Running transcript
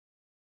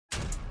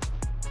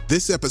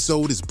This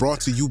episode is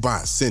brought to you by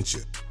Essentia.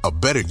 A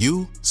better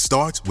you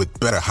starts with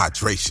better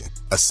hydration.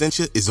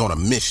 Essentia is on a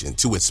mission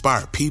to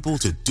inspire people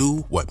to do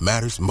what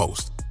matters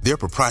most. Their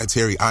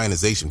proprietary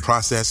ionization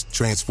process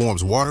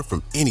transforms water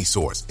from any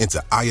source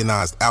into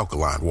ionized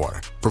alkaline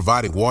water,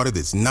 providing water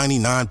that's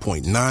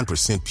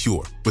 99.9%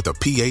 pure with a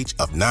pH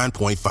of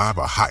 9.5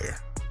 or higher.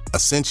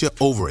 Essentia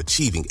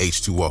overachieving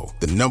H2O,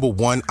 the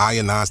 #1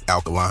 ionized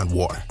alkaline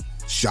water.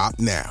 Shop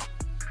now.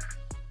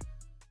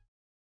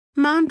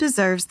 Mom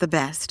deserves the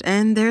best,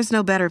 and there's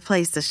no better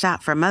place to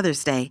shop for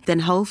Mother's Day than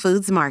Whole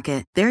Foods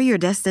Market. They're your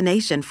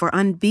destination for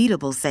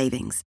unbeatable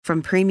savings,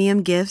 from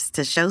premium gifts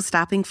to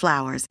show-stopping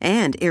flowers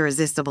and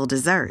irresistible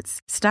desserts.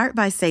 Start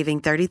by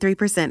saving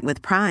 33%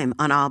 with Prime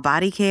on all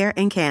body care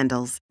and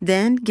candles.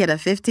 Then get a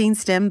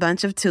 15-stem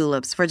bunch of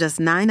tulips for just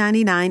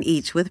 $9.99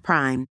 each with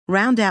Prime.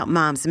 Round out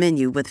Mom's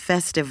menu with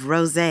festive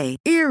rosé,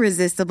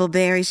 irresistible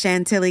berry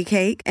chantilly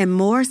cake, and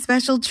more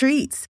special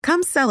treats.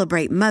 Come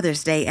celebrate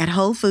Mother's Day at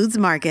Whole Foods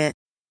Market.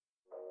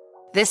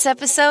 This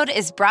episode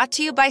is brought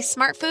to you by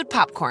Smart Food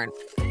Popcorn.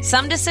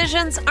 Some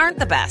decisions aren't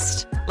the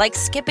best, like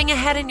skipping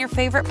ahead in your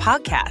favorite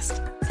podcast.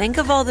 Think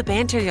of all the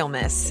banter you'll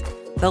miss,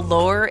 the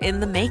lore in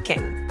the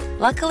making.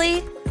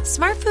 Luckily,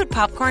 Smart Food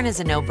Popcorn is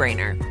a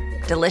no-brainer.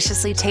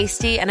 Deliciously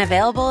tasty and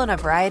available in a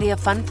variety of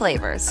fun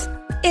flavors.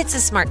 It's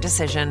a smart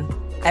decision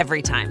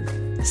every time.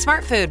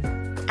 Smart Food.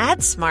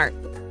 Add smart.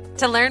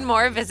 To learn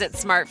more, visit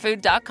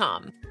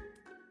smartfood.com.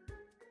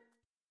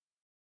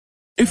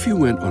 If you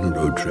went on a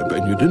road trip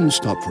and you didn't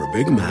stop for a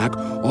Big Mac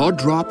or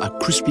drop a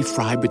crispy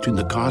fry between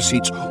the car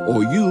seats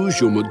or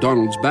use your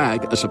McDonald's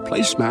bag as a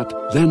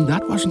placemat, then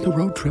that wasn't a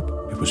road trip.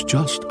 It was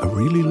just a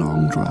really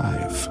long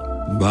drive.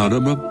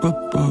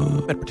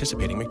 Ba-da-ba-ba-ba. At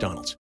participating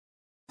McDonald's.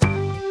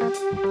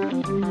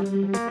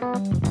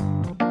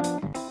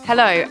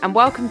 Hello and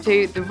welcome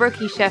to the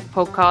Rookie Chef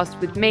podcast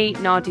with me,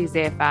 Nadia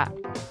Ziafat.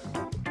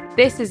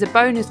 This is a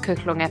bonus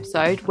cook-along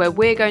episode where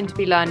we're going to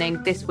be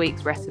learning this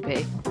week's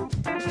recipe.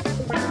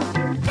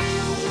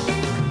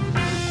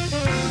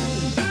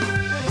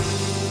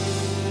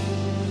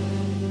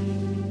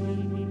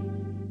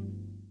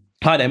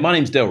 Hi there, my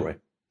name's Delroy.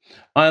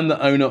 I am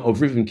the owner of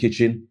Rhythm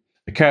Kitchen,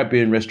 a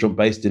Caribbean restaurant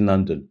based in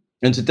London.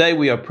 And today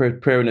we are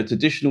preparing a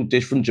traditional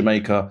dish from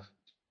Jamaica,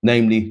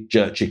 namely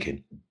jerk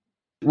chicken.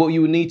 What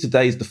you will need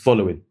today is the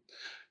following: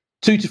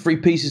 2 to 3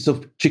 pieces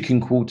of chicken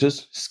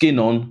quarters, skin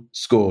on,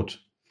 scored.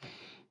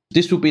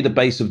 This will be the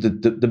base of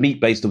the meat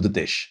base of the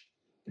dish.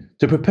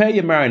 To prepare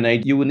your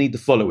marinade, you will need the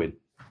following: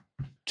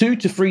 2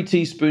 to 3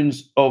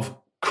 teaspoons of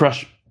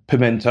crushed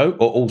pimento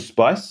or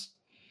allspice,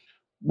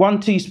 1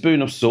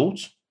 teaspoon of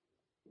salt,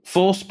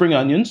 4 spring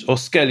onions or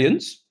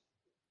scallions,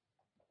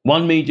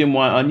 1 medium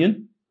white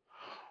onion,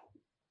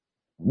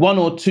 1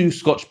 or 2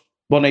 Scotch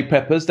bonnet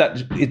peppers, that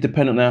is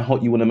dependent on how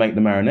hot you want to make the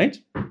marinade,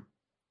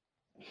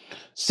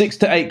 6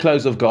 to 8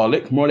 cloves of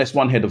garlic, more or less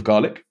 1 head of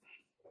garlic,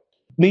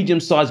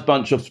 medium-sized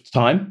bunch of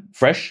thyme,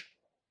 fresh,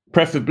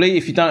 preferably.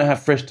 If you don't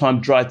have fresh thyme,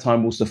 dry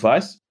thyme will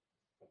suffice.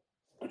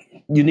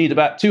 You need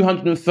about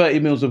 230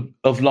 mils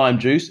of lime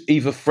juice,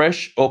 either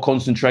fresh or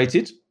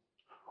concentrated.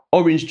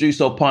 Orange juice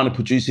or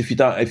pineapple juice if you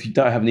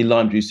don't have any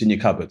lime juice in your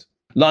cupboard.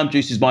 Lime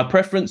juice is my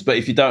preference, but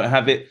if you don't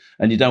have it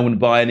and you don't want to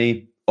buy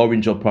any,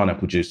 orange or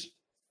pineapple juice.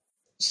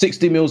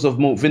 60 mils of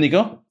malt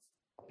vinegar,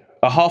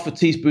 a half a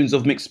teaspoon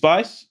of mixed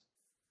spice,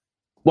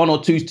 1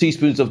 or 2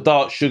 teaspoons of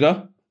dark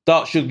sugar.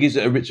 Dark sugar gives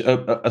it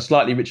a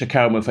slightly richer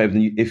caramel flavour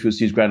than if you was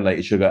to use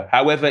granulated sugar.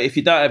 However, if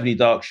you don't have any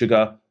dark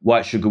sugar,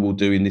 white sugar will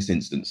do in this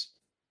instance.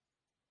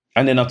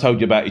 And then I told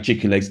you about your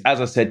chicken legs.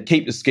 As I said,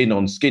 keep the skin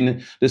on.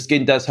 The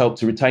skin does help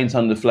to retain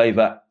some of the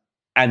flavour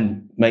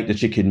and make the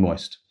chicken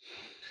moist.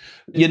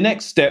 Your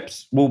next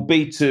steps will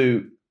be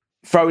to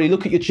thoroughly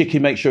look at your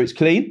chicken, make sure it's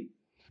clean.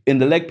 In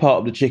the leg part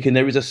of the chicken,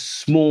 there is a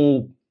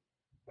small,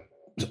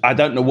 I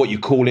don't know what you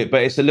call it,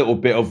 but it's a little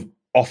bit of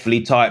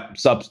offally type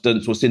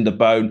substance what's in the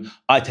bone.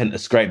 I tend to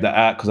scrape that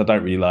out because I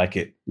don't really like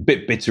it. A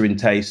bit bitter in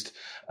taste,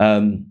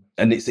 and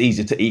it's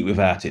easier to eat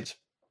without it.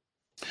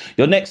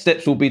 Your next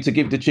steps will be to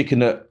give the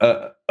chicken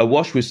a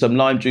wash with some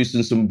lime juice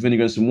and some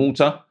vinegar and some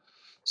water.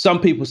 Some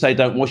people say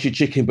don't wash your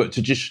chicken, but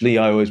traditionally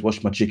I always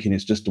wash my chicken.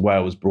 It's just the way I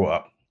was brought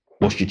up.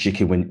 Wash your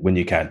chicken when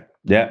you can.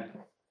 Yeah.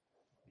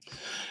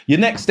 Your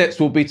next steps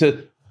will be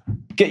to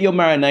get your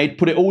marinade,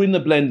 put it all in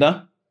the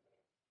blender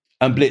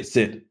and blitz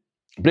it.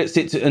 Blitz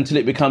it until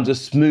it becomes a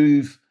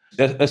smooth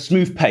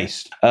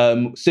paste,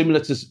 similar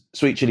to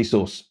sweet chili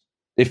sauce.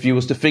 If you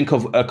was to think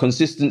of a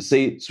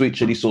consistency, sweet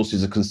chili sauce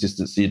is a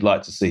consistency you'd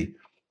like to see.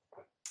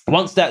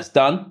 Once that's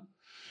done,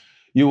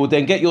 you will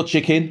then get your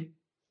chicken,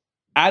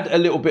 add a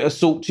little bit of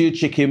salt to your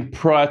chicken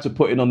prior to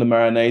putting on the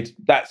marinade.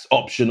 That's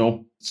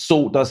optional.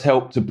 Salt does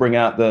help to bring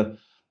out the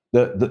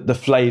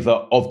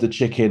flavour of the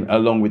chicken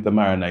along with the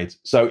marinade.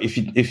 So if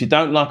you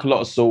don't like a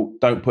lot of salt,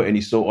 don't put any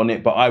salt on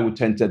it. But I would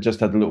tend to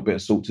just add a little bit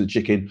of salt to the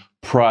chicken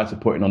prior to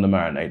putting on the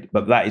marinade.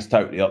 But that is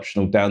totally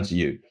optional, down to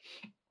you.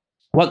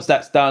 Once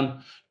that's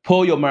done,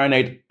 pour your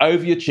marinade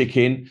over your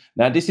chicken.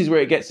 Now, this is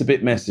where it gets a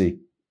bit messy.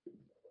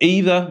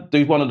 Either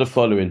do one of the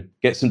following.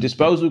 Get some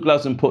disposable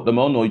gloves and put them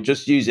on, or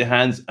just use your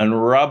hands and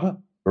rub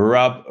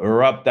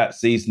that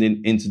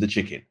seasoning into the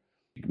chicken.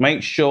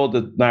 Make sure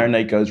the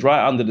marinade goes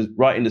right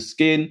in the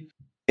skin,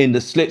 in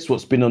the slits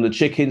what's been on the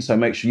chicken. So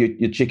make sure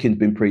your chicken's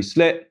been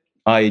pre-slit,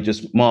 i.e.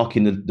 just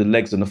marking the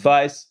legs and the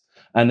thighs,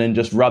 and then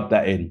just rub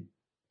that in.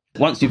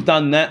 Once you've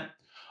done that,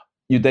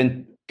 you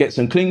then get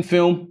some cling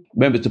film.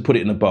 Remember to put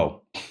it in a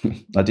bowl.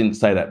 I didn't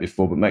say that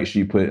before, but make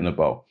sure you put it in a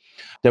bowl.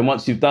 Then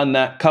once you've done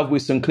that, cover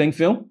with some cling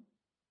film,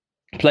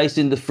 place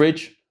in the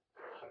fridge.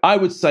 I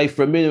would say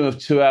for a minimum of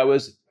 2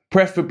 hours,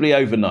 preferably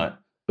overnight.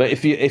 But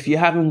if you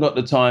haven't got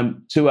the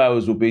time, 2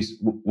 hours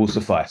will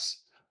suffice.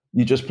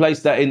 You just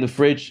place that in the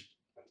fridge,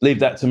 leave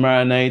that to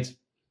marinate.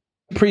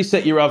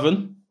 Preset your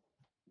oven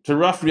to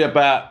roughly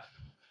about,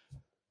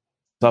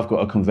 I've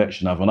got a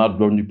convection oven, I'd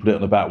normally put it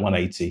on about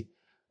 180,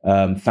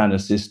 fan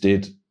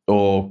assisted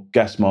or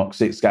gas mark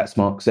 6, gas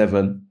mark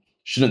 7.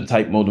 Shouldn't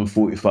take more than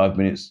 45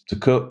 minutes to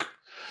cook.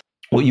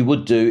 What you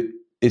would do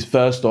is,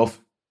 first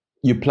off,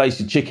 you place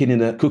your chicken in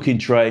a cooking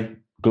tray,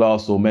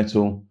 glass or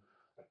metal,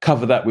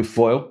 cover that with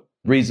foil.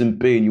 Reason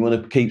being, you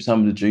want to keep some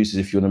of the juices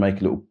if you want to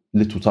make a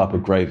little type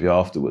of gravy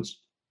afterwards.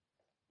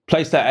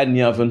 Place that in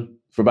the oven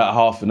for about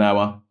half an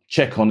hour,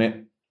 check on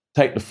it,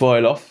 take the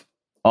foil off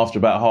after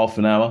about half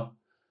an hour.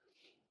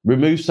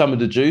 Remove some of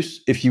the juice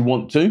if you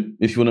want to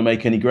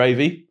make any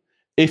gravy.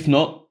 If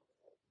not,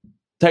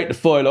 take the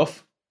foil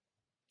off,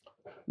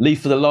 leave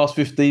for the last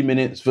 15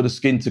 minutes for the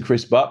skin to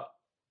crisp up.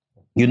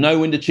 You know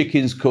when the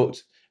chicken's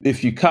cooked.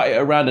 If you cut it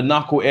around the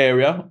knuckle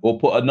area or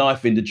put a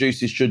knife in, the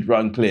juices should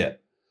run clear.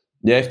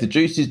 Yeah, if the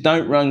juices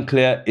don't run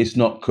clear, it's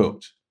not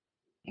cooked.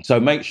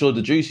 So make sure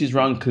the juices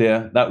run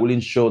clear. That will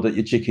ensure that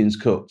your chicken's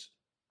cooked.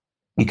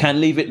 You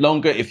can leave it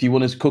longer if you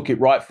want to cook it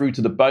right through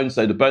to the bone,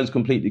 so the bone's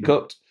completely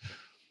cooked.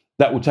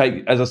 That will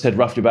take, as I said,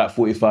 roughly about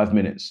 45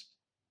 minutes.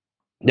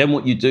 Then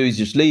what you do is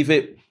just leave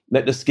it,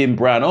 let the skin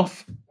brown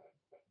off.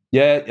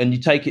 Yeah, and you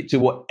take it to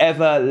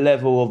whatever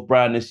level of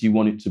brownness you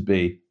want it to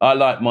be. I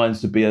like mine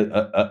to be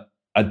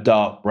a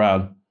dark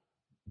brown,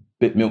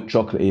 bit milk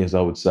chocolatey, as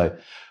I would say.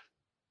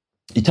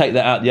 You take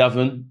that out the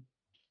oven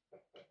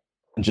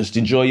and just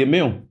enjoy your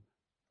meal.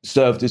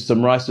 Served with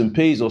some rice and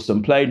peas or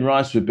some plain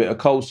rice with a bit of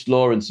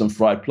coleslaw and some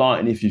fried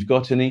plantain if you've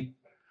got any.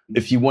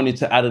 If you wanted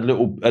to add a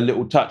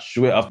little touch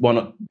to it, I want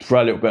to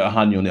throw a little bit of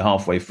honey on it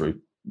halfway through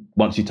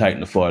once you've taken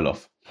the foil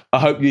off. I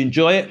hope you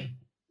enjoy it.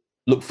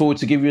 Look forward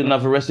to giving you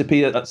another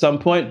recipe at some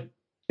point.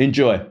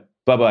 Enjoy.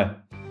 Bye-bye.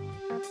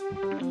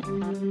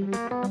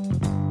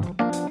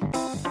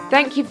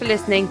 Thank you for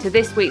listening to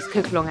this week's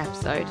Cook-Along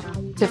episode.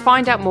 To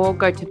find out more,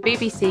 go to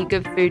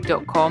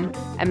bbcgoodfood.com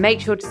and make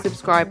sure to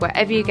subscribe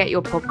wherever you get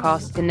your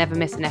podcasts to never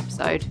miss an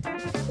episode.